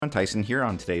I'm Tyson here.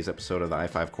 On today's episode of the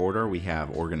I-5 Corridor, we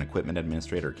have Oregon Equipment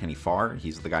Administrator Kenny Farr.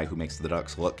 He's the guy who makes the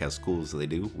Ducks look as cool as they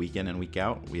do week in and week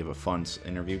out. We have a fun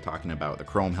interview talking about the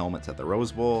chrome helmets at the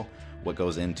Rose Bowl, what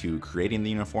goes into creating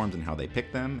the uniforms and how they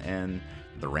pick them, and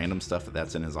the random stuff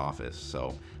that's in his office.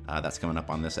 So that's coming up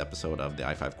on this episode of the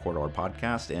I-5 Corridor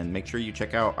podcast. And make sure you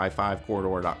check out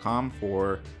i5corridor.com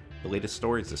for the latest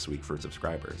stories this week for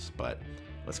subscribers. But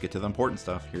let's get to the important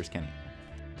stuff. Here's Kenny.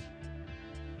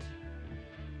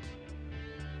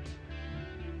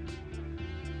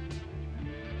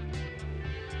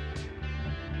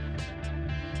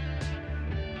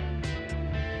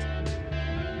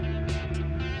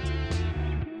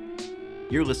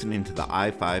 You're listening to the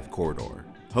I-5 Corridor,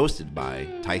 hosted by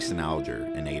Tyson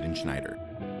Alger and Aiden Schneider.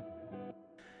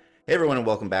 Hey everyone, and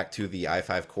welcome back to the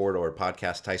I-5 Corridor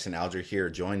podcast. Tyson Alger here,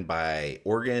 joined by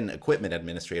Oregon Equipment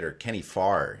Administrator Kenny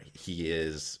Farr. He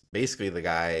is basically the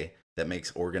guy that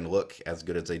makes Oregon look as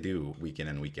good as they do week in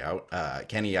and week out.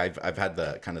 Kenny, I've had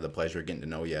the kind of the pleasure of getting to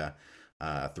know you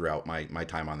throughout my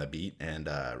time on the beat, and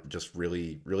just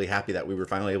really happy that we were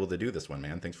finally able to do this one,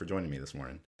 man. Thanks for joining me this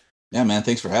morning. Yeah, man.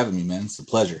 Thanks for having me, man. It's a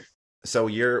pleasure. So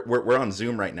we're on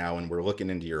Zoom right now, and we're looking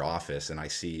into your office, and I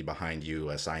see behind you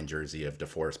a signed jersey of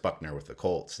DeForest Buckner with the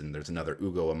Colts, and there's another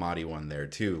Ugo Amadi one there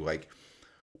too. Like,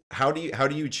 how do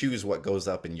you choose what goes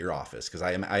up in your office? Because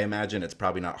I imagine it's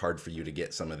probably not hard for you to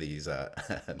get some of these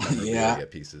memorabilia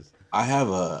pieces. I have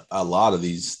a lot of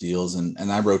these deals, and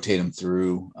I rotate them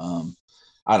through.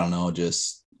 I don't know,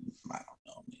 just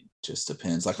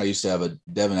depends. Like I used to have a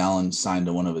Devin Allen signed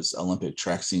to one of his Olympic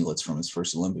track singlets from his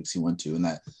first Olympics he went to, and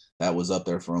that was up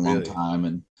there for a long time.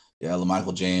 And yeah,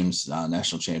 LaMichael James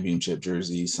national championship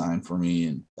jersey signed for me,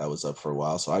 and that was up for a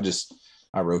while. So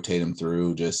I rotate them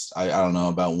through. I don't know,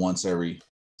 about once every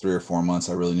 3 or 4 months,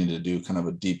 I really needed to do kind of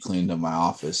a deep clean of my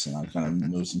office, and I kind of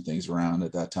move some things around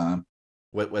at that time.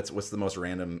 What's the most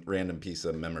random piece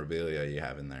of memorabilia you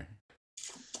have in there?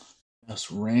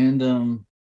 Most random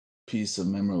piece of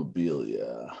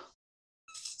memorabilia.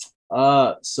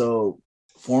 So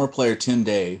former player Tim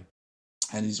Day,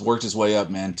 and he's worked his way up,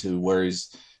 man, to where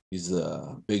he's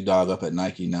a big dog up at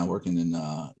Nike now, working in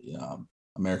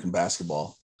American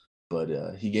basketball.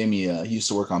 But he gave me he used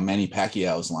to work on Manny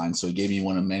Pacquiao's line, so he gave me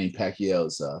one of Manny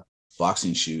Pacquiao's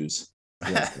boxing shoes.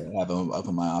 Yeah, I have them up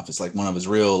in my office, like one of his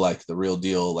the real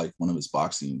deal, like one of his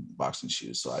boxing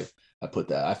shoes. So I put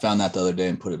that. I found that the other day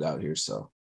and put it out here.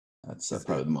 So that's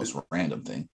probably the most random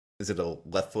thing. Is it a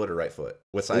left foot or right foot?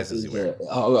 What size does he wear?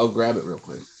 I'll grab it real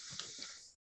quick.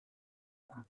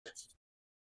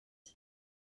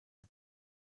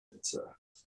 It's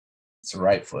a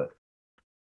right foot.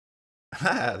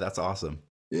 That's awesome.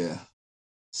 Yeah.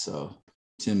 So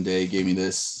Tim Day gave me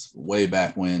this way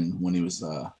back when he was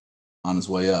on his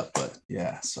way up. But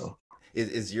yeah, so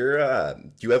is your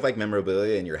do you have like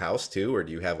memorabilia in your house too, or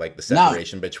do you have like the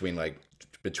separation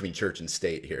between church and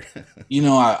state here?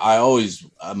 I always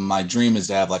my dream is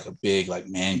to have like a big like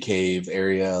man cave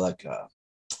area, like a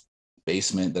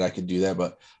basement that I could do that.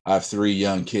 But I have 3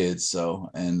 young kids, so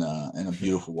and a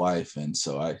beautiful wife, and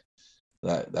so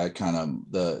that kind of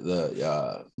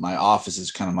my office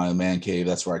is kind of my man cave.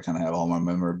 That's where I kind of have all my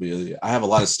memorabilia. I have a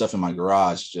lot of stuff in my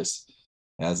garage, just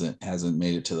hasn't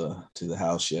made it to the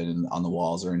house yet and on the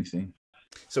walls or anything.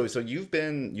 So you've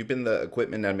been the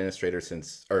equipment administrator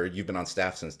you've been on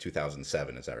staff since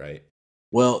 2007, is that right?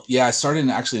 Well, yeah, I started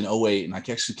actually in 2008, and I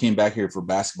actually came back here for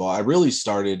basketball. I really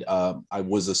started, I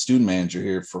was a student manager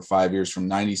here for 5 years, from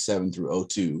 97 through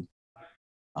 2002.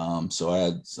 So I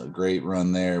had a great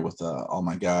run there with all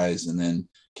my guys, and then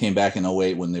came back in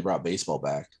 2008 when they brought baseball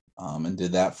back, and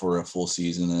did that for a full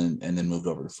season, and then moved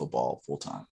over to football full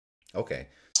time. Okay.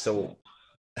 So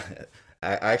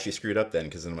I actually screwed up then,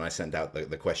 because then when I sent out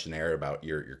the questionnaire about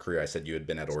your career, I said you had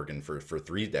been at Oregon for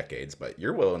 3 decades, but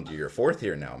you're well into your 4th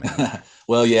here now, man.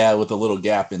 Well, yeah, with a little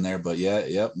gap in there, but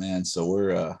yep, man. So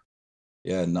we're,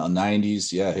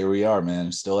 90s. Yeah, here we are,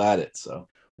 man. Still at it. So.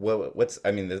 Well, this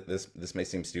may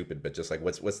seem stupid, but just like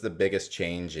what's the biggest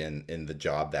change in the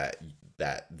job that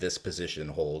this position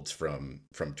holds from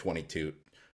 22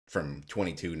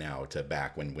 now to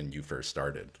back when you first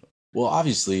started? Well,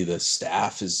 obviously the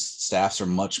staffs are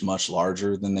much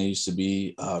larger than they used to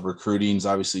be. Recruiting's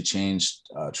obviously changed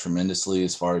tremendously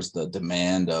as far as the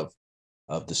demand of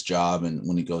this job, and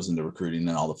when it goes into recruiting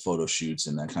and all the photo shoots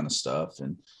and that kind of stuff,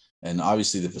 and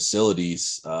obviously the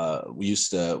facilities. We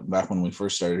used to, back when we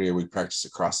first started here, we practiced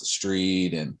across the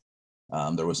street, and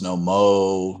there was no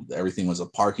mow. Everything was a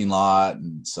parking lot,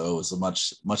 and so it was a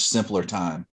much simpler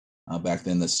time. Back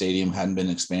then, the stadium hadn't been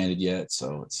expanded yet,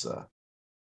 so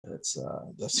I've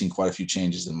seen quite a few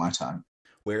changes in my time.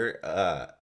 Where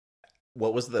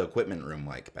What was the equipment room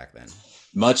like back then?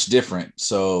 Much different.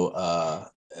 So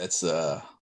it's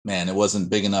man, it wasn't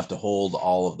big enough to hold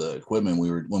all of the equipment.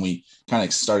 When we kind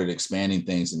of started expanding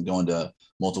things and going to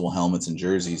multiple helmets and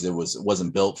jerseys, it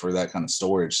wasn't built for that kind of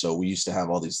storage. So we used to have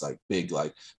all these like big,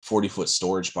 like 40-foot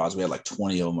storage pods. We had like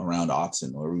 20 of them around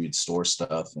Autzen where we'd store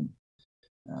stuff, and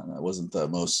that wasn't the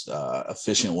most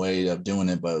efficient way of doing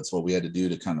it, but it's what we had to do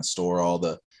to kind of store all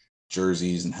the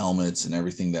jerseys and helmets and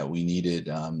everything that we needed.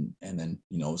 And then,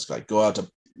 it's like go out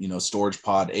to, storage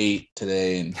pod 8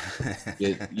 today and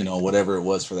get, whatever it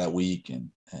was for that week.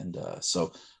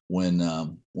 So when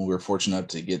we were fortunate enough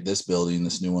to get this building,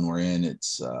 this new one we're in, it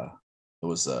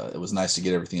was nice to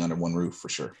get everything under one roof for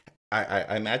sure.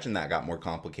 I imagine that got more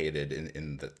complicated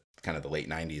in the kind of the late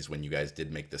 90s when you guys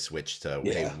did make the switch to,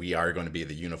 hey, we are going to be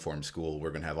the uniform school.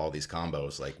 We're going to have all these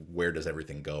combos. Like, where does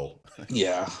everything go?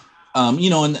 Yeah.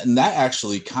 And that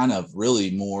actually kind of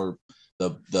really more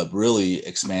the really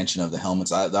expansion of the helmets.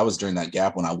 That was during that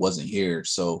gap when I wasn't here.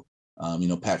 So,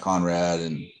 Pat Conrad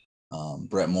and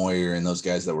Brett Moyer and those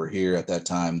guys that were here at that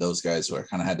time, those guys who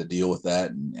kind of had to deal with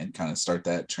that and kind of start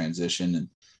that transition.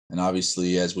 And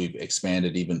obviously, as we've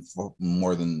expanded even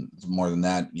more than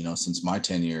that, since my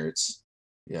tenure, it's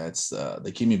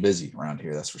they keep me busy around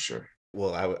here. That's for sure.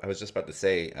 Well, I was just about to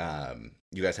say,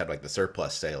 you guys had like the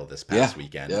surplus sale this past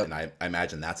weekend, yep. And I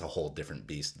imagine that's a whole different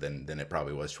beast than it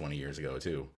probably was 20 years ago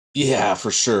too. Yeah,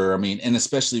 for sure. I mean, and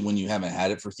especially when you haven't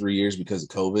had it for 3 years because of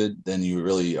COVID, then you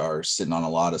really are sitting on a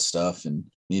lot of stuff and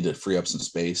need to free up some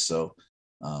space. So,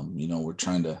 we're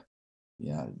trying to,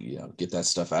 get that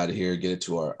stuff out of here, get it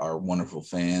to our wonderful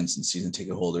fans and season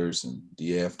ticket holders and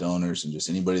DAF donors and just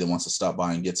anybody that wants to stop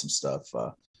by and get some stuff.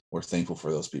 We're thankful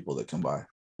for those people that come by.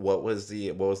 What was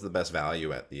the best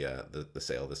value at the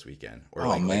sale this weekend?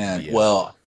 Or man,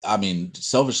 well, I mean,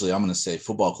 selfishly, I'm going to say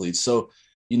football cleats. So,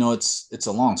 it's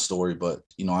a long story, but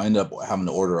I end up having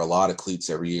to order a lot of cleats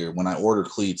every year. When I order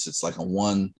cleats, it's like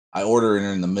I order it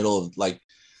in the middle of like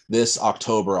this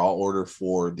October. I'll order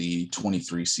for the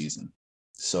 23 season,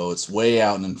 so it's way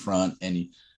out and in front. And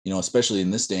especially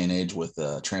in this day and age with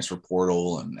the transfer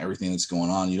portal and everything that's going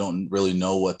on, you don't really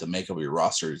know what the makeup of your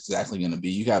roster is exactly going to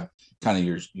be. You have kind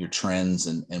of your trends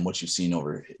and what you've seen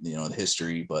over the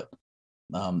history, but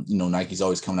Nike's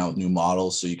always coming out with new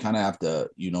models, so you kind of have to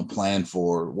plan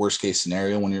for worst case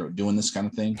scenario when you're doing this kind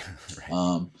of thing.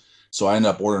 Right. So I end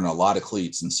up ordering a lot of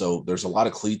cleats, and so there's a lot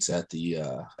of cleats at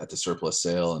the surplus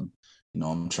sale, and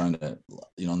I'm trying to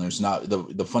and there's not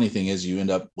the funny thing is you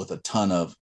end up with a ton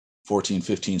of 14,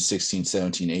 15, 16,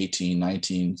 17, 18,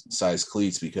 19 size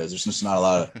cleats because there's just not a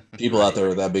lot of people right. out there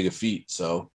with that big of feet.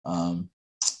 So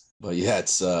but yeah,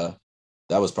 it's that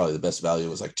was probably the best value. It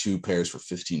was like 2 pairs for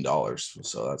 $15.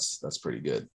 So that's pretty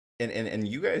good. And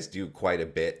you guys do quite a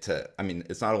bit to, I mean,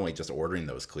 it's not only just ordering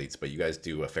those cleats, but you guys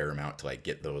do a fair amount to like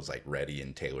get those like ready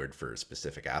and tailored for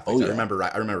specific athletes. Oh, yeah.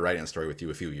 I remember writing a story with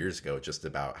you a few years ago just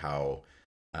about how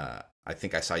I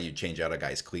think I saw you change out a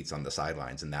guy's cleats on the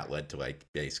sidelines, and that led to like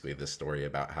basically this story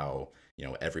about how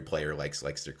every player likes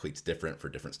their cleats different for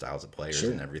different styles of players.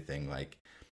 Sure. And everything. Like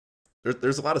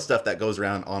there's a lot of stuff that goes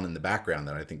around on in the background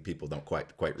that I think people don't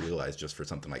quite realize just for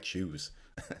something like shoes.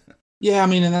 Yeah, I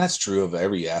mean, and that's true of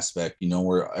every aspect,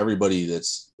 where everybody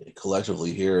that's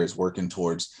collectively here is working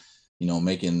towards,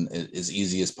 making it as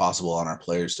easy as possible on our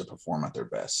players to perform at their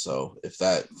best. So if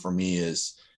that for me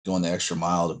is going the extra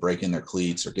mile to break in their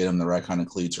cleats or get them the right kind of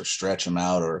cleats or stretch them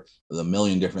out or the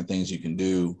million different things you can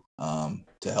do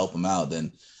to help them out,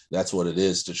 then that's what it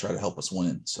is to try to help us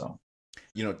win. So,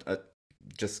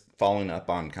 just following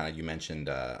up on kind of, you mentioned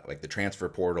like the transfer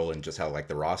portal and just how like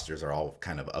the rosters are all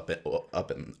kind of up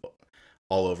and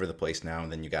all over the place now.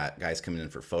 And then you got guys coming in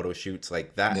for photo shoots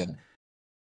like that. Yeah.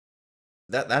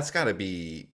 That's gotta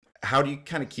be, how do you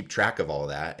kind of keep track of all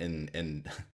that? And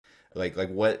like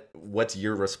what's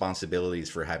your responsibilities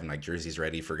for having like jerseys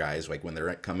ready for guys, like when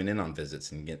they're coming in on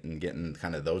visits and getting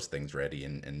kind of those things ready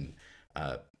and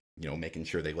making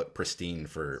sure they look pristine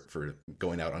for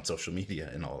going out on social media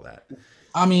and all that?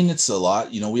 I mean, it's a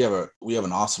lot. We have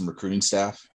an awesome recruiting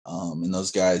staff. And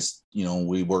those guys,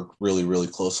 we work really, really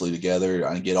closely together.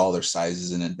 I get all their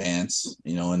sizes in advance,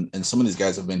 and some of these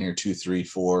guys have been here 2, 3,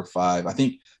 4, 5. I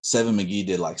think Seven McGee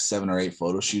did like 7 or 8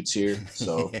 photo shoots here.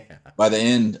 So yeah. By the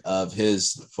end of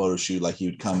his photo shoot, like he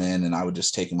would come in and I would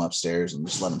just take him upstairs and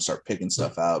just let him start picking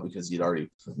stuff out because he'd already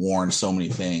worn so many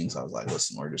things. I was like,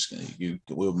 listen, we're just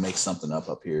we'll make something up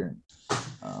here.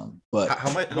 But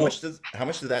how much does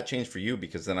that change for you?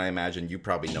 Because then I imagine you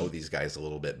probably know these guys a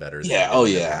little bit better. Yeah. Oh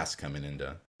yeah. Past coming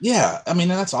into. Yeah. I mean,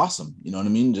 that's awesome. You know what I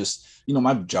mean? Just,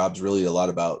 my job's really a lot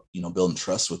about, building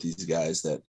trust with these guys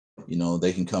that,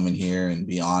 they can come in here and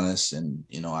be honest, and,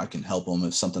 I can help them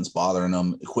if something's bothering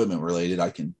them, equipment related. I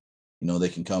can, they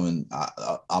can come, and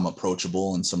I'm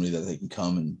approachable and somebody that they can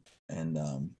come and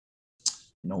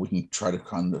we can try to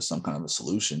come to some kind of a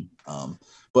solution.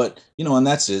 But, and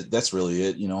that's it. That's really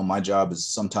it. My job is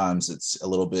sometimes it's a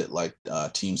little bit like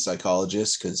team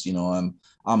psychologist, because,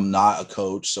 I'm not a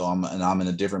coach. So I'm in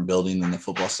a different building than the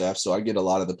football staff. So I get a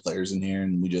lot of the players in here,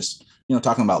 and we just,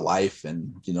 talking about life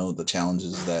and, the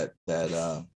challenges that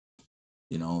they're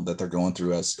going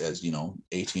through as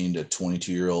 18 to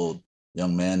 22-year-old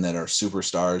young men that are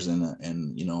superstars in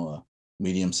a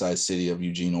medium-sized city of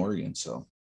Eugene, Oregon. So,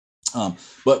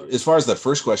 but as far as the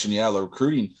first question, yeah, the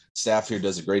recruiting staff here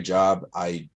does a great job.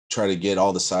 I try to get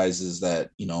all the sizes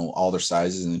that, all their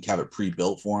sizes, and have it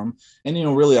pre-built for them. And,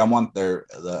 really I want a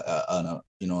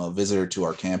visitor to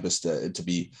our campus to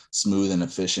be smooth and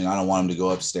efficient. I don't want them to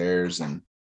go upstairs and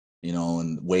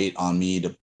wait on me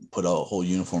to put a whole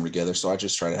uniform together. So I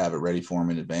just try to have it ready for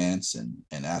them in advance,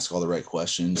 and ask all the right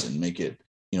questions, and make it,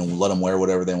 let them wear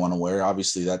whatever they want to wear.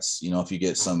 Obviously that's, if you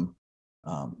get some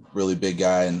really big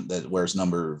guy and that wears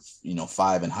number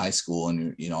 5 in high school,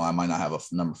 and I might not have a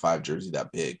number 5 jersey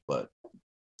that big, but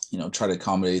try to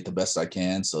accommodate the best I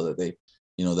can, so that they,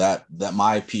 that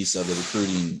my piece of the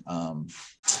recruiting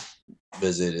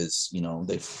visit is,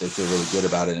 they feel really good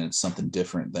about it, and it's something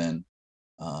different than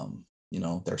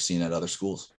they're seeing at other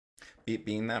schools.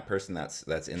 Being that person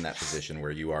that's in that position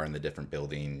where you are in the different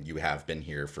building, you have been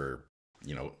here for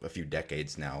a few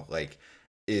decades now. Like,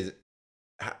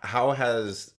 how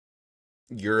has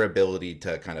your ability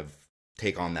to kind of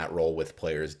take on that role with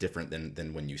players different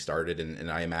than when you started?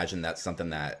 And I imagine that's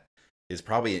something that is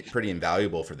probably pretty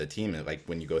invaluable for the team. Like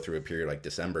when you go through a period like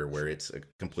December where it's a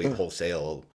complete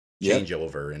wholesale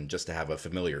changeover, and just to have a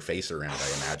familiar face around,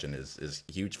 I imagine is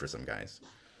huge for some guys.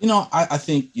 I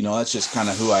think, that's just kind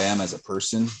of who I am as a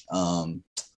person. And,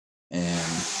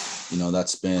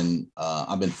 that's been,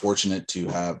 I've been fortunate to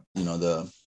have,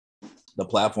 the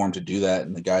platform to do that,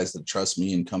 and the guys that trust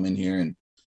me and come in here and,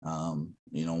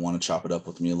 want to chop it up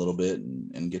with me a little bit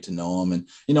and get to know them. And,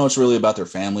 it's really about their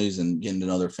families and getting to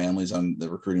know their families on the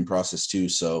recruiting process too.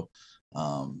 So,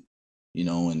 when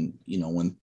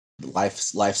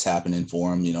life's happening for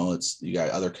them, it's, you got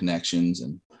other connections,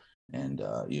 and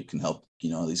you can help,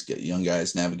 these young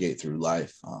guys navigate through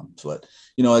life. But,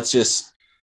 it's just,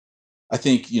 I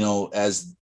think,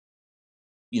 as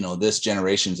this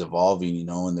generation's evolving,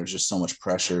 and there's just so much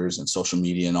pressures and social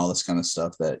media and all this kind of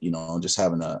stuff that, just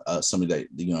having somebody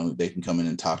that, they can come in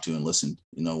and talk to and listen,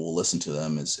 will listen to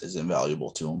them is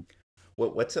invaluable to them.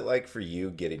 What's it like for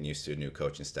you getting used to a new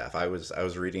coaching staff? I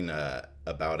was reading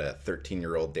about a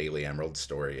 13-year-old Daily Emerald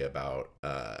story about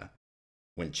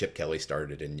when Chip Kelly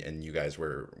started, and you guys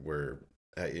were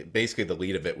basically the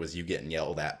lead of it was you getting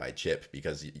yelled at by Chip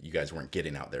because you guys weren't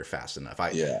getting out there fast enough.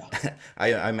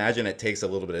 I imagine it takes a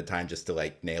little bit of time just to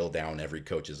like nail down every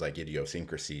coach's like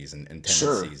idiosyncrasies and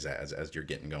tendencies as you're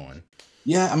getting going.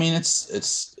 Yeah, I mean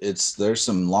it's there's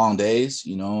some long days,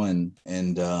 and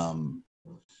and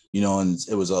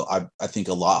it was I think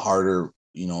a lot harder,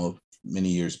 many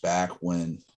years back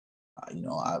when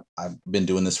I've been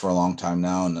doing this for a long time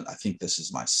now, and I think this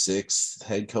is my 6th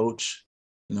head coach.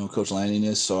 Coach Lanning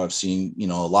is. So I've seen, a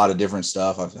lot of different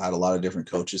stuff. I've had a lot of different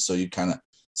coaches. So you kind of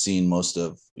seen most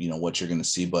of, what you're going to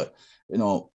see. But,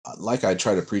 like I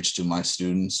try to preach to my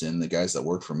students and the guys that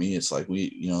work for me, it's like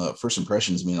first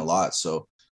impressions mean a lot. So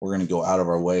we're going to go out of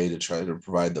our way to try to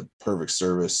provide the perfect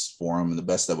service for them and the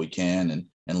best that we can,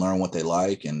 and learn what they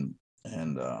like, and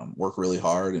work really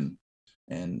hard,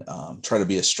 and try to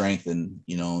be a strength, and,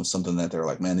 something that they're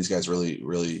like, man, these guys really,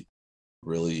 really,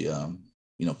 really,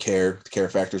 care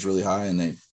factor is really high,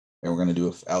 and we're going to do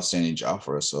an outstanding job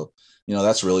for us. So,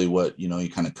 that's really what, you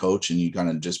kind of coach, and you kind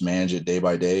of just manage it day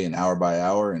by day and hour by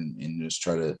hour, and just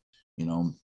try to,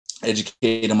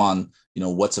 educate them on,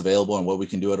 what's available and what we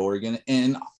can do at Oregon.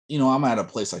 And, I'm at a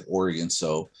place like Oregon.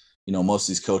 So, most of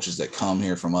these coaches that come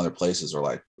here from other places are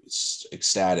like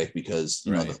ecstatic because,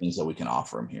 the things that we can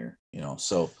offer them here,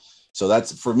 so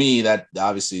that's, for me, that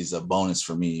obviously is a bonus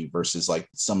for me versus like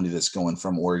somebody that's going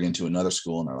from Oregon to another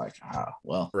school and they're like,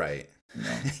 well, right.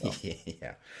 So.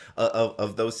 Yeah.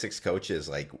 Of those 6 coaches,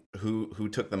 like who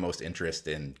took the most interest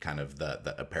in kind of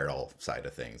the apparel side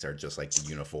of things, or just like the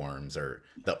uniforms or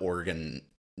the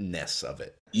Oregon-ness of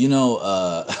it?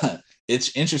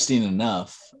 It's interesting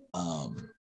enough.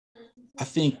 I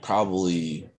think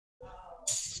probably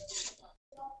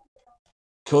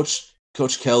Coach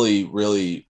Kelly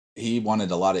really, he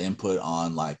wanted a lot of input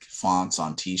on like fonts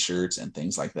on t-shirts and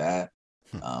things like that,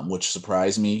 which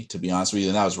surprised me, to be honest with you.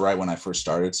 And that was right when I first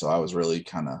started. So I was really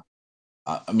kind of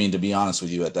I mean, to be honest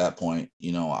with you, at that point,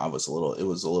 it was a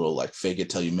little like fake it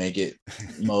till you make it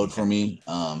mode for me.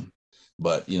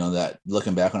 But that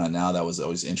looking back on it now, that was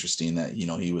always interesting that,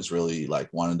 he was really like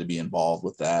wanting to be involved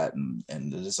with that and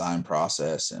the design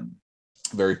process and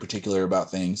very particular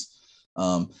about things.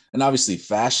 And obviously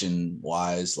fashion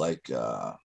wise, like,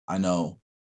 I know,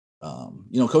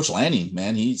 Coach Lanning,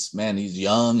 man, he's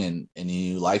young and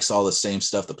he likes all the same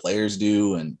stuff the players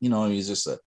do. And, he's just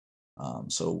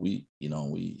so he he's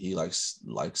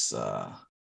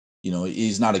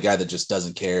not a guy that just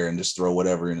doesn't care and just throw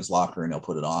whatever in his locker and he'll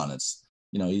put it on. It's,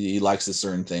 he likes the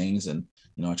certain things, and,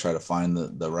 I try to find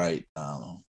the right,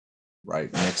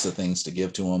 right mix of things to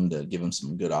give to him, to give him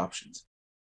some good options.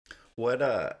 What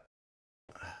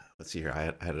let's see here.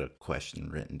 I had a question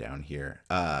written down here.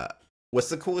 What's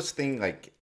the coolest thing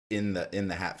like in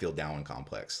the Hatfield Down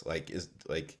complex? Like, is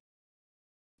like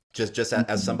just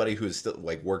as somebody who's still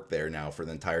like worked there now for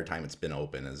the entire time it's been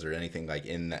open, is there anything like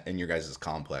in your guys'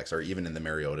 complex or even in the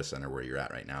Mariota Center where you're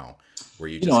at right now where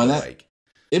you just like,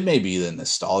 it may be the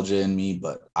nostalgia in me,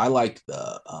 but I like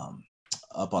the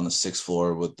up on the 6th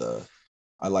floor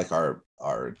I like our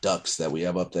ducks that we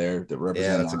have up there that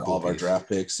represent all of our draft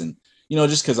picks. And,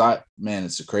 just because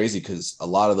it's crazy because a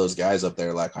lot of those guys up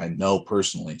there, like I know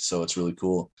personally, so it's really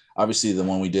cool. Obviously the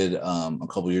one we did a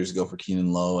couple years ago for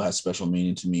Keenan Lowe has special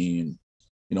meaning to me. And,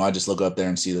 I just look up there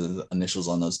and see the initials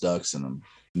on those ducks, and,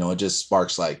 it just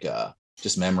sparks like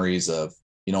just memories of,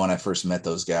 when I first met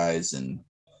those guys and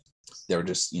they were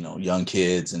just, young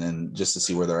kids, and then just to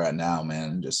see where they're at now,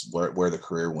 man, just where the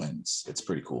career wins. It's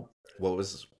pretty cool. What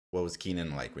was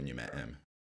Keenan like when you met him?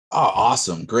 Oh,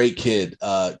 awesome. Great kid.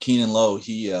 Keenan Lowe,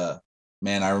 he,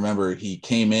 man, I remember he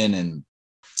came in and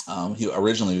he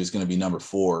originally was going to be number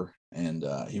 4, and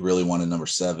he really wanted number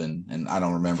 7. And I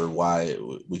don't remember why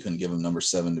we couldn't give him number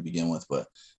 7 to begin with, but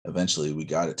eventually we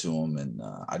got it to him. And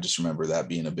I just remember that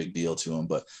being a big deal to him.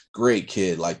 But great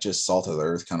kid, like just salt of the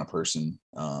earth kind of person.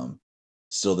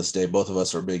 Still this day, both of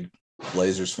us are big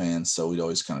Blazers fans, so we'd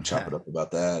always kind of chop it up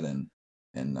about that and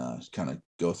kind of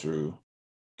go through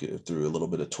a little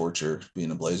bit of torture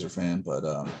being a Blazer fan. But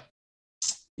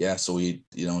yeah, so we,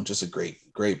 just a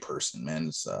great person, man.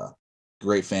 It's a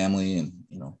great family, and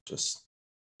just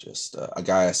a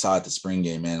guy I saw at the spring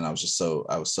game, man. And I was so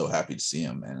happy to see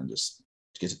him, man, and just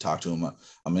get to talk to him.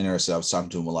 I'm interested. I was talking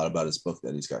to him a lot about his book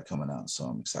that he's got coming out, so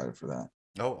I'm excited for that.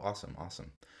 Oh, awesome.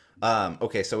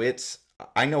 Okay, so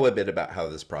I know a bit about how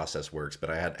this process works, but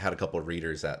I had a couple of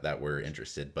readers that were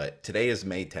interested. But today is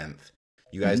May 10th.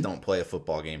 You guys don't play a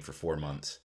football game for 4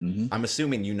 months. I'm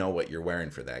assuming you know what you're wearing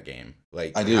for that game.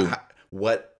 Like, I do.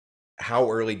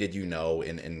 How early did you know?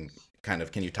 And kind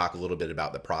of, can you talk a little bit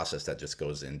about the process that just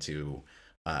goes into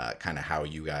kind of how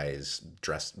you guys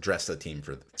dress the team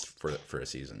for a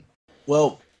season?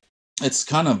 Well, it's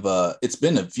kind of it's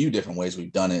been a few different ways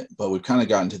we've done it, but we've kind of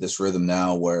gotten to this rhythm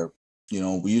now where,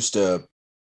 we used to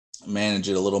manage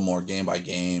it a little more game by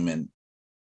game, and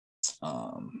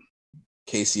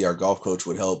Casey, our golf coach,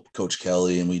 would help Coach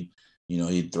Kelly, and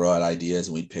he'd throw out ideas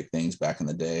and we'd pick things back in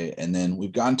the day. And then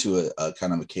we've gotten to a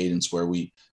kind of a cadence where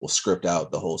we will script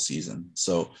out the whole season.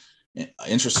 So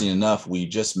interesting enough, we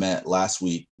just met last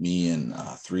week, me and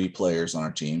 3 players on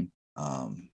our team.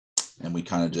 And we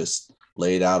kind of just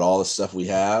laid out all the stuff we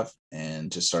have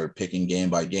and just started picking game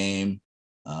by game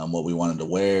what we wanted to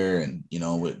wear. And,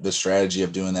 the strategy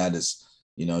of doing that is,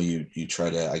 you try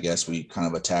to, I guess we kind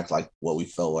of attacked like what we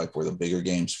felt like were the bigger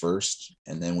games first.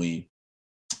 And then we,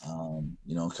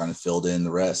 kind of filled in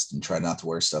the rest and tried not to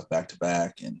wear stuff back to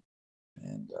back. And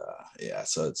yeah,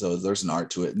 so there's an art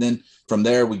to it. And then from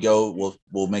there we'll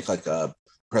make like a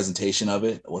presentation of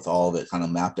it with all of it kind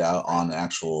of mapped out on the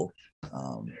actual,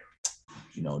 a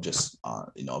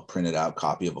printed out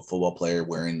copy of a football player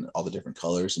wearing all the different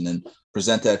colors, and then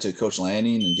present that to Coach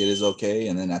Lanning and get his okay.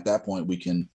 And then at that point we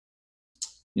can,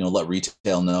 let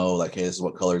retail know like, hey, this is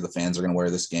what color the fans are going to wear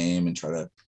this game, and try to,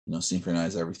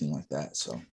 synchronize everything like that.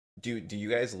 So do you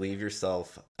guys leave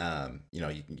yourself,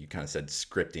 you kind of said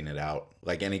scripting it out,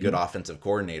 like any good offensive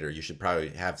coordinator, you should probably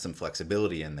have some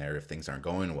flexibility in there if things aren't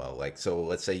going well. Like, so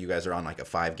let's say you guys are on like a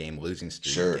 5-game losing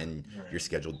streak, and you're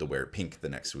scheduled to wear pink the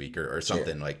next week or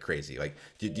something like crazy. Like,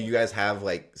 do you guys have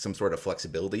like some sort of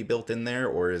flexibility built in there,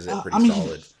 or is it pretty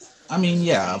solid? I mean,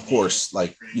 yeah, of course.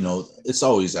 Like, it's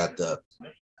always at the,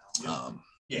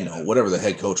 whatever the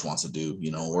head coach wants to do,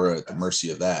 we're at the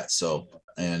mercy of that. So,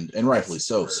 and rightfully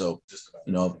so. So,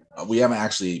 we haven't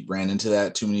actually ran into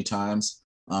that too many times.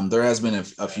 There has been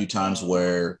a few times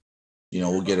where,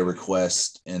 we'll get a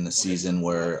request in the season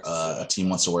where a team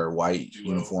wants to wear white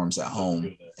uniforms at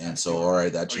home. And so, all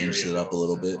right, that changes it up a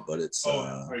little bit, but it's,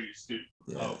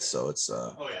 yeah, so it's,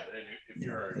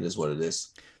 it is what it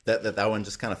is. That one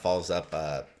just kind of follows up.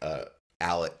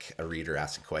 Alec, a reader,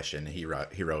 asked a question. He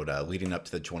wrote leading up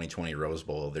to the 2020 Rose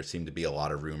Bowl, there seemed to be a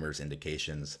lot of rumors,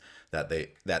 indications that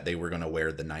they were going to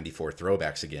wear the 94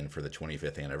 throwbacks again for the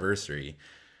 25th anniversary.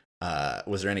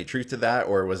 Was there any truth to that,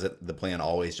 or was it the plan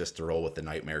always just to roll with the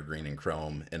nightmare green and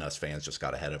chrome, and us fans just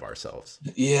got ahead of ourselves?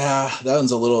 Yeah, that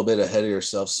one's a little bit ahead of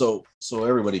yourself. So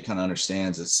everybody kind of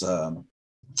understands it's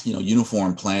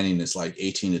uniform planning is like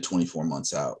 18 to 24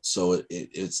 months out. So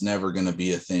it's never going to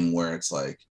be a thing where it's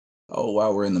like, oh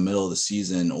wow, we're in the middle of the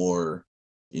season, or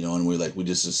and we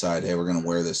just decide, hey, we're going to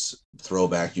wear this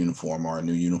throwback uniform or a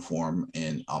new uniform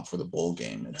and for the bowl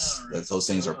game. Those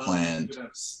things are planned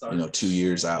 2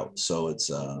 years out. So it's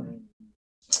so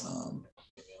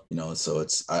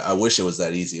it's I wish it was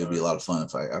that easy. It'd be a lot of fun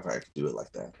if I could do it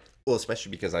like that. Well,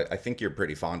 especially because I think you're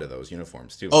pretty fond of those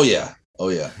uniforms too. Oh yeah. I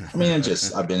mean,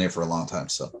 I've been here for a long time,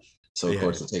 so of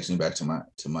course it takes me back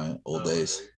to my old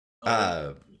days.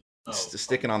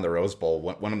 Sticking on the Rose Bowl,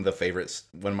 one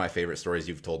of my favorite stories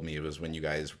you've told me was when you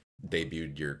guys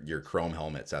debuted your chrome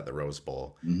helmets at the Rose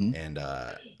Bowl, and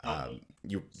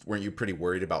weren't you pretty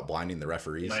worried about blinding the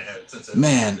referees?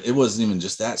 Man, it wasn't even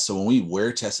just that. So when we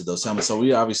wear tested those helmets, so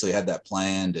we obviously had that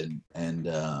planned,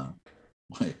 and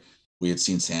we had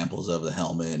seen samples of the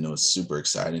helmet, and it was super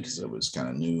exciting because it was kind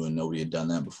of new and nobody had done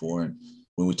that before. And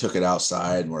when we took it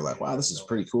outside, and we're like, wow, this is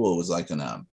pretty cool. It was like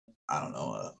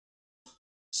a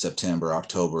September,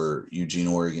 October, Eugene,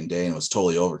 Oregon day, and it was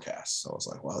totally overcast. So I was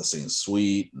like, wow, this thing is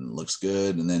sweet and looks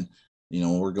good. And then,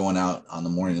 when we're going out on the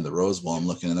morning of the Rose Bowl, I'm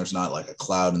looking and there's not like a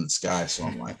cloud in the sky. So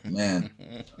I'm like, man,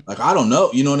 like, I don't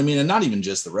know, you know what I mean? And not even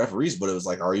just the referees, but it was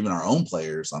like even our own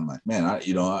players. I'm like, man,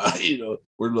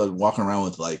 we're like walking around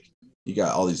with like, you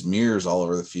got all these mirrors all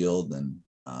over the field. And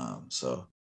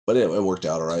but it worked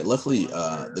out all right. Luckily,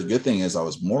 the good thing is I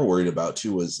was more worried about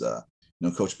too was,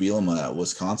 Coach Bielema at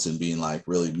Wisconsin being like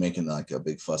really making like a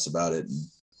big fuss about it. And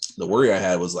the worry I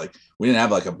had was like, we didn't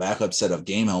have like a backup set of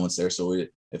game helmets there. So if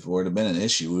it would have been an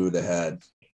issue, we would have had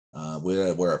to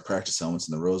wear our practice helmets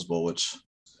in the Rose Bowl, which,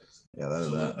 yeah,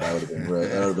 that would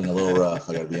have been a little rough.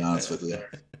 I got to be honest with you.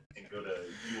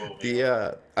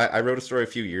 I wrote a story a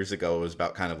few years ago. It was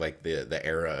about kind of like the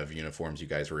era of uniforms you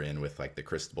guys were in with like the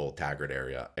Cristobal Taggart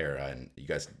era, and you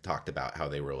guys talked about how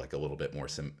they were like a little bit more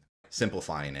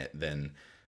simplifying it than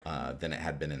it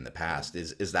had been in the past.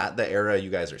 Is that the era you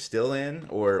guys are still in,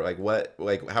 or like what?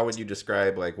 Like how would you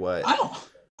describe like what? I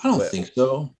don't think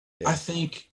so. Yeah. I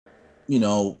think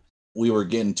we were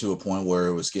getting to a point where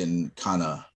it was getting kind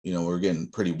of we were getting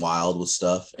pretty wild with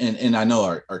stuff, and I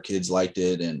know our kids liked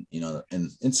it, and and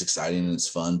it's exciting and it's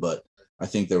fun, but I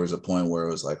think there was a point where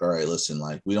it was like, all right, listen,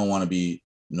 like we don't want to be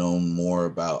known more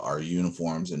about our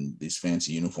uniforms and these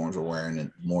fancy uniforms we're wearing,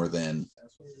 and more than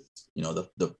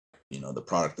the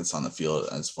product that's on the field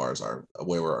as far as the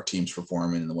way where our team's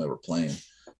performing and the way we're playing.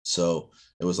 So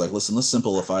it was like, listen, let's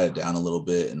simplify it down a little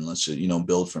bit and let's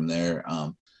build from there.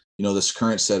 This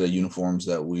current set of uniforms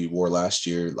that we wore last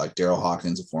year, like Daryl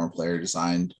Hawkins, a former player,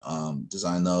 designed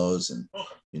those, and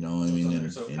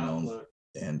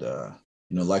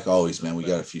like always, man, we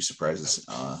got a few surprises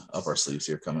up our sleeves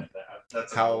here coming.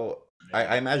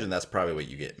 I imagine that's probably what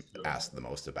you get asked the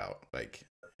most about, like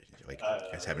you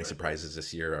guys have any surprises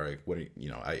this year, or like, what do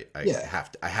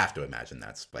I have to imagine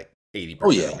that's like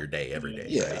 80% of your day every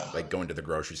day, right? Like going to the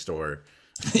grocery store.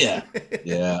 Yeah.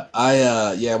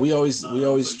 We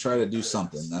always try to do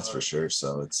something, that's for sure.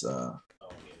 So it's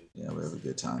we have a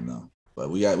good time though. But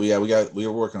we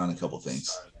were working on a couple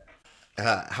things.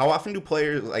 How often do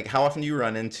you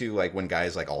run into like when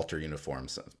guys like alter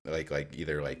uniforms, like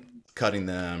either like cutting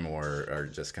them or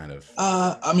just kind of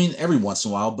I mean, every once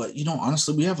in a while, but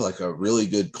honestly, we have like a really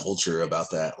good culture about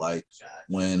that. Like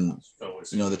when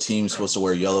the team's supposed to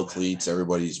wear yellow cleats,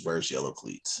 everybody wears yellow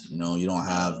cleats. You don't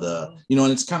have and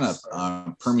it's kind of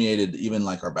permeated even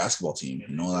like our basketball team.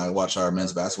 I watch our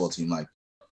men's basketball team, like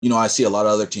I see a lot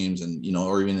of other teams and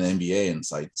or even in the NBA, and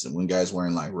it's like when guys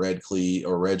wearing like red cleat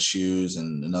or red shoes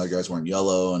and another guy's wearing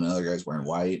yellow and another guy's wearing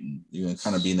white, and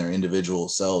kind of being their individual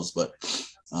selves. But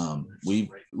we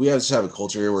just have a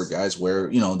culture here where guys wear,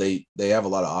 they have a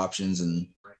lot of options, and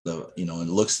it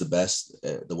looks the best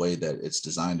the way that it's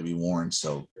designed to be worn.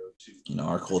 So,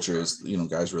 our culture is,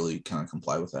 guys really kind of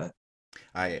comply with that.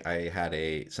 I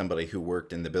had somebody who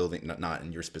worked in the building, not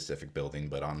in your specific building,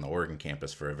 but on the Oregon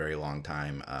campus for a very long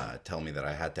time, tell me that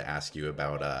I had to ask you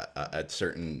about a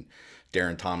certain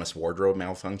Darren Thomas wardrobe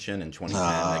malfunction in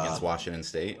 2010 against Washington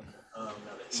State.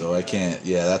 So I can't.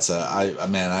 Yeah, that's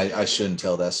I shouldn't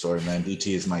tell that story, man.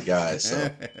 DT is my guy. So,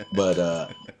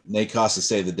 but Nate Costa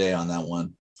saved the day on that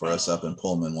one for us up in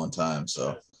Pullman one time.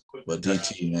 So, but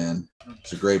DT, man,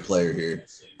 he's a great player here.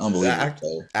 Unbelievable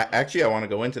player. Actually, I want to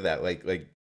go into that. Like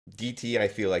DT, I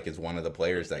feel like is one of the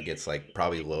players that gets like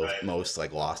probably most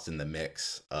like lost in the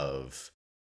mix of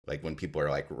like when people are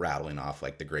like rattling off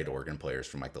like the great Oregon players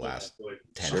from like the last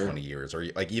 10, Sure. 20 years, or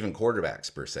like even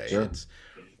quarterbacks per se. Sure. It's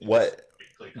what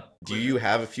do you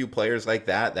have a few players like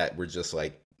that were just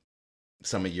like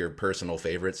some of your personal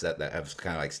favorites that have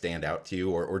kind of like stand out to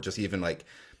you, or just even like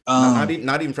not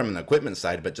even from an equipment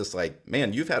side, but just like,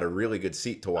 man, you've had a really good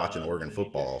seat to watch in Oregon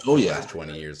football Oh for the yeah, last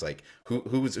 20 years. Like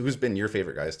who's been your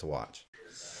favorite guys to watch?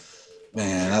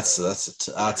 man, that's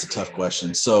a tough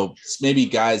question. So maybe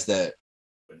guys that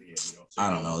I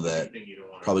don't know that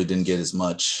probably didn't get as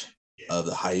much of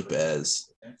the hype as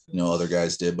other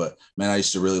guys did. But man, I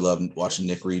used to really love watching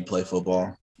Nick Reed play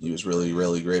football. He was really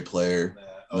really great player.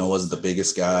 Wasn't the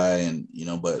biggest guy, and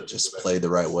but just played the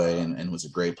right way and was a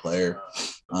great player.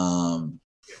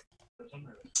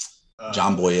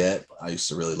 John Boyette, I used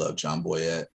to really love John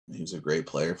Boyette. He was a great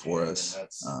player for us.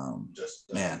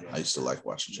 Man, I used to like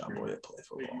watching John Boyette play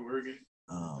football.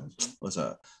 Was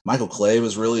Michael Clay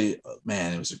was really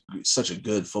man. It was such a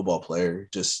good football player.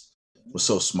 Just was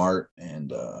so smart,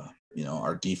 and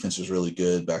our defense was really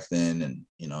good back then. And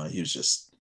he was just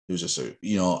a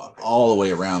all the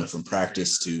way around from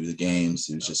practice to the games.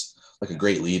 He was just like a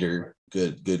great leader,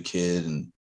 good kid,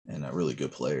 and a really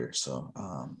good player. So,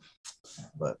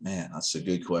 but man, that's a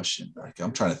good question. Like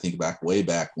I'm trying to think back way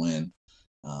back when,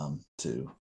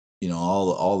 to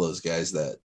all those guys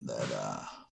that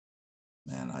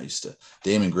man, I used to.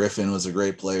 Damon Griffin was a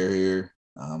great player here.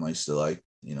 I used to like,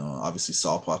 obviously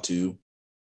Southpaw too.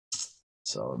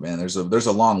 So man, there's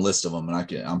a long list of them, and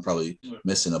I'm probably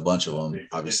missing a bunch of them.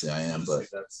 Obviously, I am, but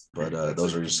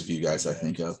those are just a few guys I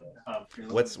think of.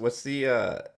 What's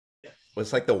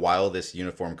like the wildest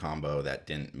uniform combo that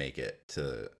didn't make it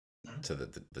to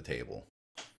the table?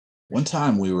 One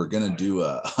time we were gonna do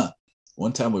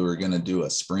a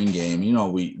spring game.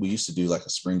 We used to do like a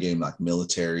spring game, like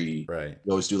military. Right.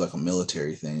 We always do like a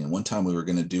military thing. And one time we were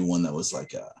gonna do one that was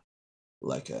like it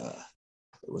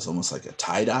was almost like a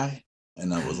tie dye,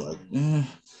 and I was like, I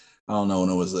don't know.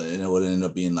 And it would end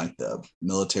up being like the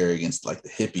military against like the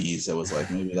hippies. It was like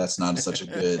maybe that's not such a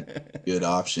good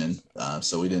option.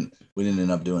 So we didn't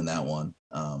end up doing that one.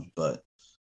 But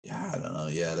yeah, I don't know.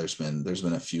 Yeah, there's been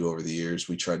a few over the years.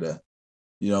 We tried to.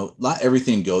 Not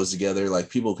everything goes together. Like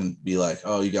people can be like,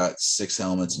 oh, you got 6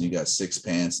 helmets and you got 6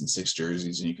 pants and 6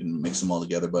 jerseys and you can mix them all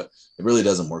together. But it really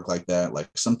doesn't work like that. Like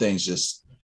some things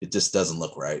it just doesn't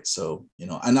look right. So,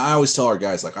 and I always tell our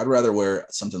guys, like, I'd rather wear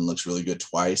something that looks really good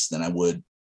twice than I would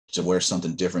to wear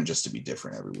something different just to be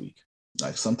different every week.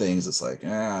 Like some things it's like,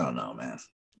 I don't know, man.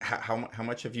 How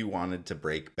much have you wanted to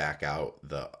break back out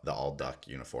the all duck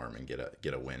uniform and get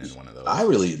a win in one of those? I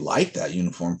really like that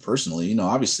uniform personally.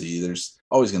 Obviously there's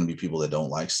always going to be people that don't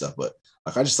like stuff, but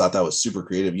like I just thought that was super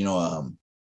creative.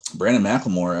 Brandon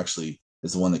McLemore actually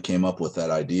is the one that came up with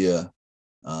that idea,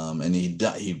 and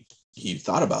he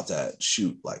thought about that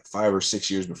like 5 or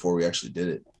 6 years before we actually did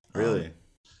it. Really?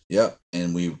 Yep.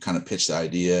 And we kind of pitched the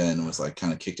idea and was like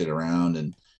kind of kicked it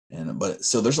around but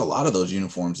so there's a lot of those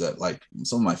uniforms that like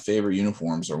some of my favorite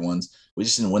uniforms are ones we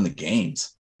just didn't win the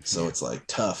games. So it's like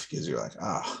tough because you're like,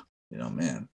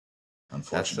 man,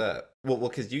 unfortunately. That's well,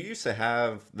 because you used to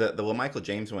have the LaMichael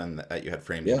James one that you had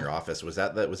framed in your office. Was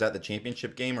that the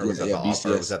championship game, or was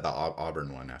that the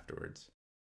Auburn one afterwards?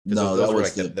 No, those were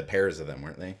like the pairs of them,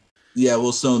 weren't they? Yeah,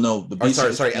 well, so no.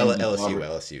 Sorry,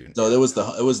 LSU. So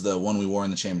it was the one we wore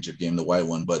in the championship game, the white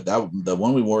one. But the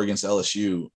one we wore against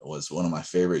LSU was one of my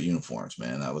favorite uniforms,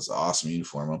 man. That was an awesome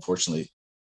uniform. Unfortunately,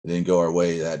 it didn't go our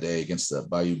way that day against the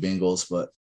Bayou Bengals, but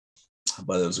it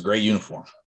was a great uniform.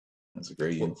 It's a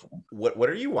great uniform. What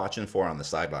are you watching for on the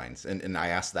sidelines? And I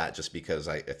asked that just because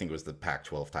I think it was the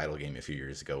Pac-12 title game a few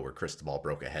years ago where Cristobal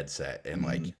broke a headset, and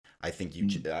like I think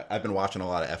I've been watching a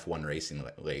lot of F1 racing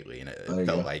lately, and it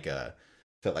felt like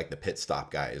the pit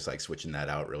stop guy is like switching that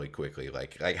out really quickly.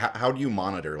 Like how do you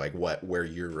monitor like where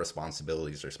your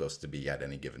responsibilities are supposed to be at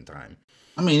any given time?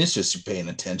 I mean, it's just paying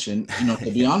attention. To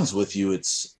be honest with you,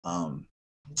 it's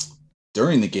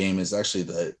during the game is actually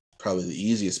probably the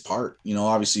easiest part.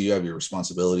 Obviously you have your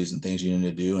responsibilities and things you need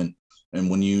to do, and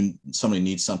when somebody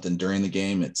needs something during the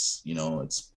game, it's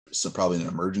probably an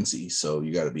emergency, so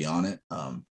you got to be on it.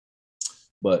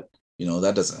 But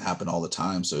that doesn't happen all the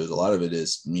time, so a lot of it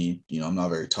is me. I'm not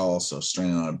very tall, so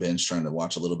standing on a bench trying to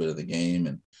watch a little bit of the game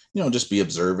and just be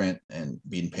observant and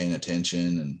paying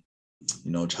attention, and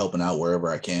helping out wherever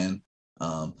I can.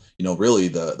 Really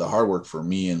the hard work for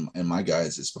me and my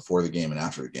guys is before the game and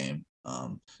after the game.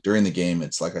 During the game,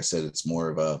 it's like I said, it's more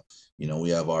of a, we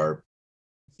have our,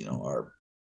 our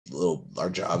our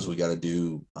jobs we got to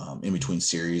do in between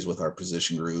series with our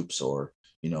position groups, or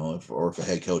if a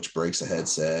head coach breaks a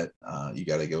headset, you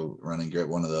got to go run and get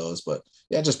one of those. But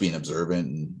yeah, just being observant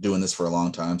and doing this for a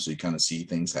long time, so you kind of see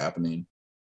things happening,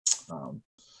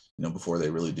 before they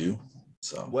really do.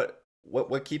 So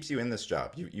what keeps you in this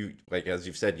job? You like, as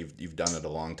you've said, you've done it a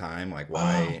long time. Like, uh,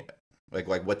 why? Like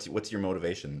what's your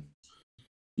motivation?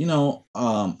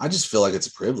 I just feel like it's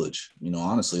a privilege,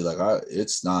 honestly. Like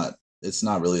it's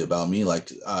not really about me.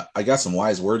 Like I got some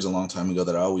wise words a long time ago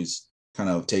that I always kind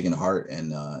of taken to heart.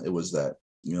 And it was that,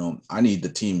 I need the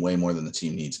team way more than the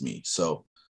team needs me. So,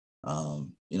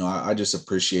 I just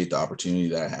appreciate the opportunity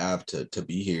that I have to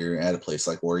be here at a place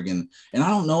like Oregon. And I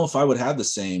don't know if I would have the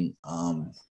same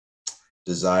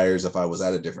desires if I was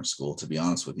at a different school, to be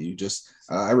honest with you. Just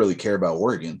I really care about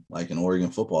Oregon, like in Oregon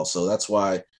football. So that's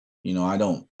why,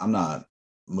 I'm not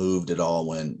moved at all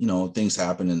when, things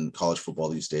happen in college football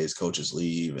these days. Coaches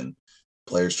leave and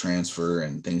players transfer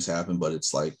and things happen, but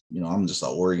it's like, I'm just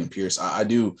like Oregon Pierce.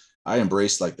 I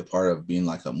embrace like the part of being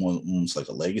like almost like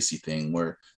a legacy thing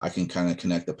where I can kind of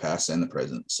connect the past and the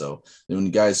present. So when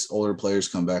guys, older players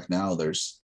come back now,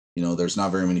 there's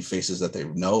not very many faces that they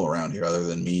know around here other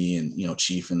than me and,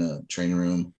 Chief in the training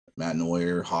room, Matt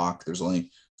Neuer, Hawk. There's only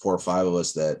 4 or 5 of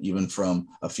us that even from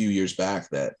a few years back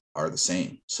that are the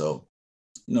same. So,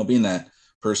 being that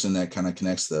person that kind of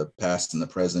connects the past and the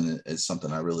present is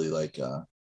something I really like,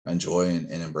 enjoy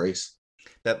and embrace.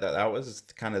 That was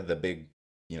kind of the big,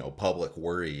 public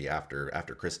worry after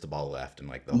Cristobal left, and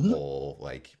like the Mm-hmm. whole,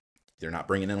 like, they're not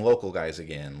bringing in local guys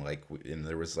again, like, and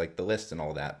there was like the list and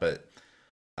all that. But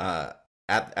uh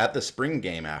at the spring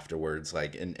game afterwards,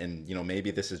 like, and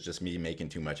maybe this is just me making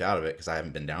too much out of it because I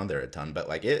haven't been down there a ton, but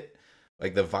like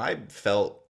the vibe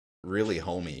felt really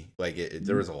homey. Like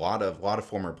there was a lot of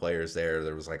former players there.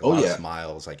 There was like a Oh lot of yeah.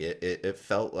 smiles. Like it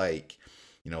felt like,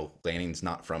 Lanning's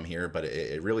not from here, but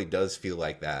it really does feel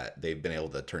like that they've been able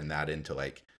to turn that into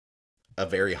like a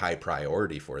very high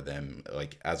priority for them,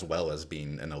 like, as well as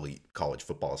being an elite college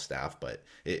football staff. But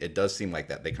it does seem like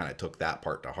that they kind of took that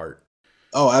part to heart.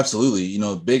 Oh, absolutely.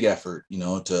 Big effort,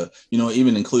 to,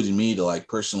 even including me to like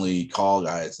personally call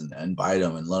guys and invite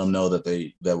them and let them know that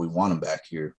we want them back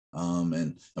here,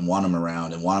 and want them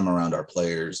around and want them around our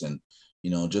players. And,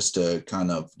 just to kind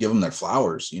of give them their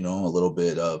flowers, a little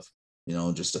bit of,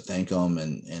 just to thank them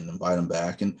and invite them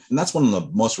back. And that's one of the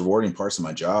most rewarding parts of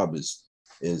my job is,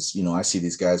 I see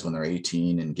these guys when they're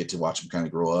 18 and get to watch them kind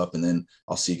of grow up. And then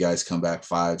I'll see guys come back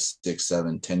 5, 6,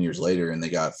 7, 10 years later and they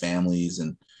got families,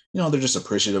 and they're just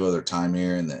appreciative of their time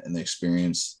here and the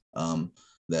experience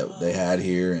that they had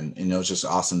here. And, it's just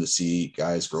awesome to see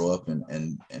guys grow up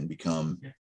and become,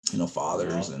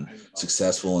 fathers and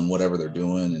successful in whatever they're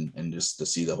doing, and just to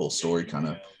see the whole story kind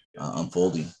of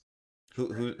unfolding.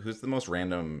 Who's the most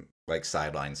random, like,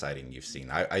 sideline sighting you've seen?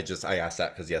 I asked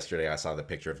that because yesterday I saw the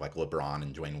picture of like LeBron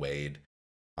and Dwayne Wade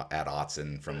at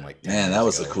Autzen from like 10 Man,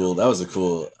 years ago. that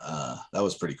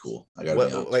was pretty cool. I gotta be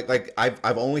What, honest. like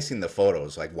I've only seen the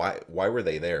photos. Like, why were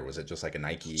they there? Was it just like a So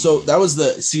Nike? that was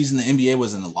the season the NBA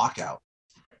was in the lockout.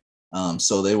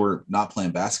 So they were not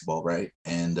playing basketball, right?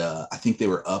 And I think they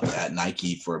were up at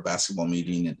Nike for a basketball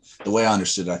meeting. And the way I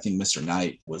understood it, I think Mr.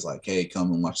 Knight was like, "Hey,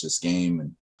 come and watch this game."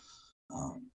 And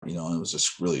and it was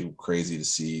just really crazy to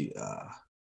see,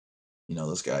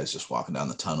 those guys just walking down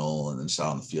the tunnel and then just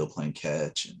out on the field playing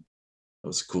catch. And it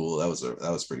was cool. That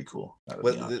was pretty cool. Gotta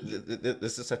Well, be honest.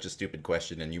 this is such a stupid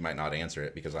question, and you might not answer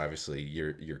it because obviously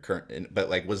you're current. But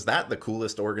like, was that the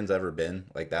coolest Oregon's ever been?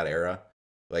 Like that era,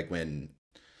 like when?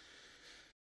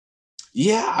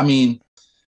 Yeah, I mean,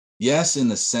 yes, in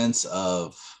the sense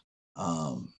of,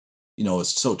 um,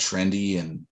 it's so trendy.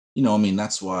 And, I mean,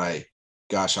 that's why,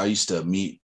 gosh, I used to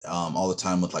meet all the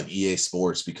time with like EA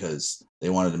Sports because they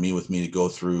wanted to meet with me to go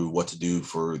through what to do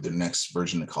for their next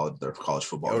version of their college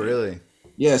football Oh, game. really?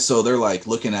 Yeah, so they're like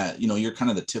looking at, you're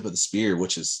kind of the tip of the spear,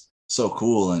 which is so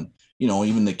cool. And,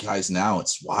 even the guys now,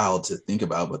 it's wild to think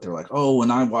about, but they're like, oh, when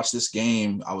I watched this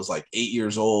game, I was like 8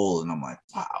 years old. And I'm like,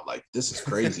 wow, like this is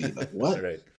crazy. Like what?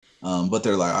 Right. But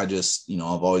they're like, I just, I've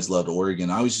always loved Oregon.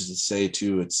 I always used to say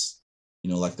too, it's,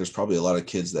 like there's probably a lot of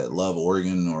kids that love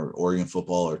Oregon or Oregon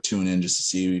football or tune in just to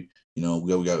see,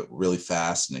 we got really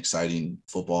fast and exciting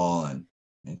football and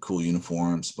cool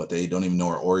uniforms, but they don't even know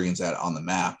where Oregon's at on the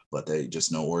map, but they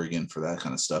just know Oregon for that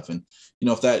kind of stuff. And,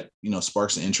 if that,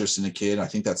 sparks an interest in a kid, I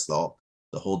think that's the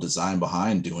whole design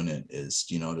behind doing it is,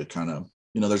 to kind of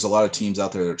there's a lot of teams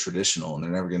out there that are traditional and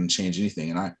they're never going to change anything.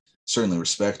 And I certainly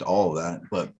respect all of that.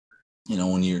 But,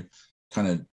 when you're kind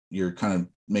of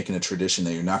making a tradition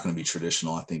that you're not going to be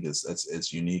traditional, I think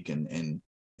it's unique and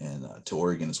to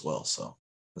Oregon as well. So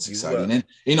that's exciting. And,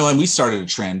 and we started a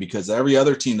trend because every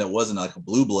other team that wasn't like a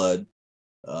blue blood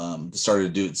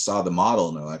started to saw the model,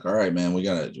 and they're like, all right, man, we're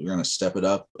gonna step it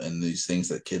up and these things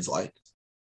that kids like.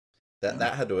 That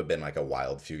had to have been like a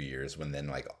wild few years when then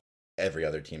like every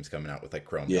other team's coming out with like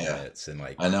chrome helmets and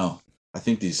like. I know. I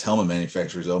think these helmet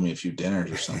manufacturers owe me a few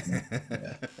dinners or something.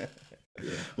 Yeah.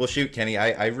 Well, shoot, Kenny,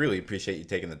 I really appreciate you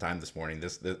taking the time this morning.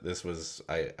 This was,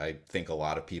 I think a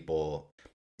lot of people,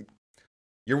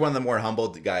 you're one of the more humble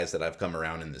guys that I've come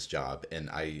around in this job. And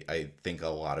I think a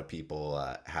lot of people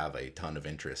have a ton of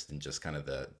interest in just kind of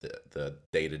the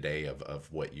day-to-day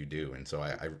of what you do. And so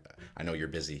I know you're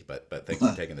busy, but thanks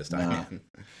for taking this time, man.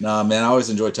 No, man, I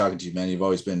always enjoy talking to you, man. You've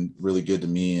always been really good to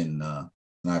me, and I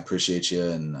appreciate you.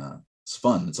 And it's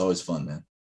fun. It's always fun, man.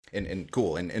 And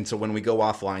cool. And so when we go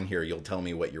offline here, you'll tell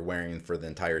me what you're wearing for the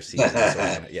entire season.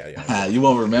 So yeah. You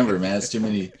won't remember, man. It's too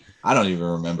many. I don't even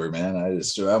remember, man.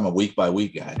 I'm a week by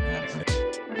week guy.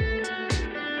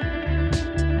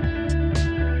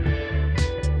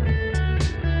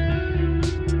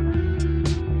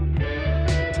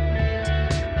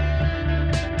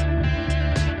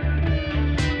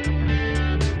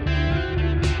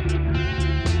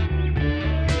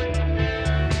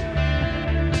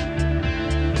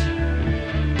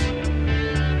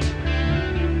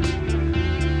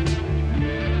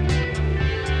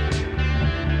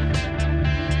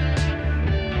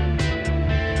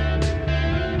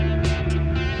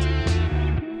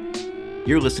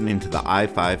 You're listening to the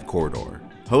I-5 Corridor,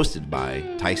 hosted by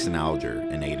Tyson Alger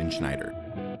and Aiden Schneider.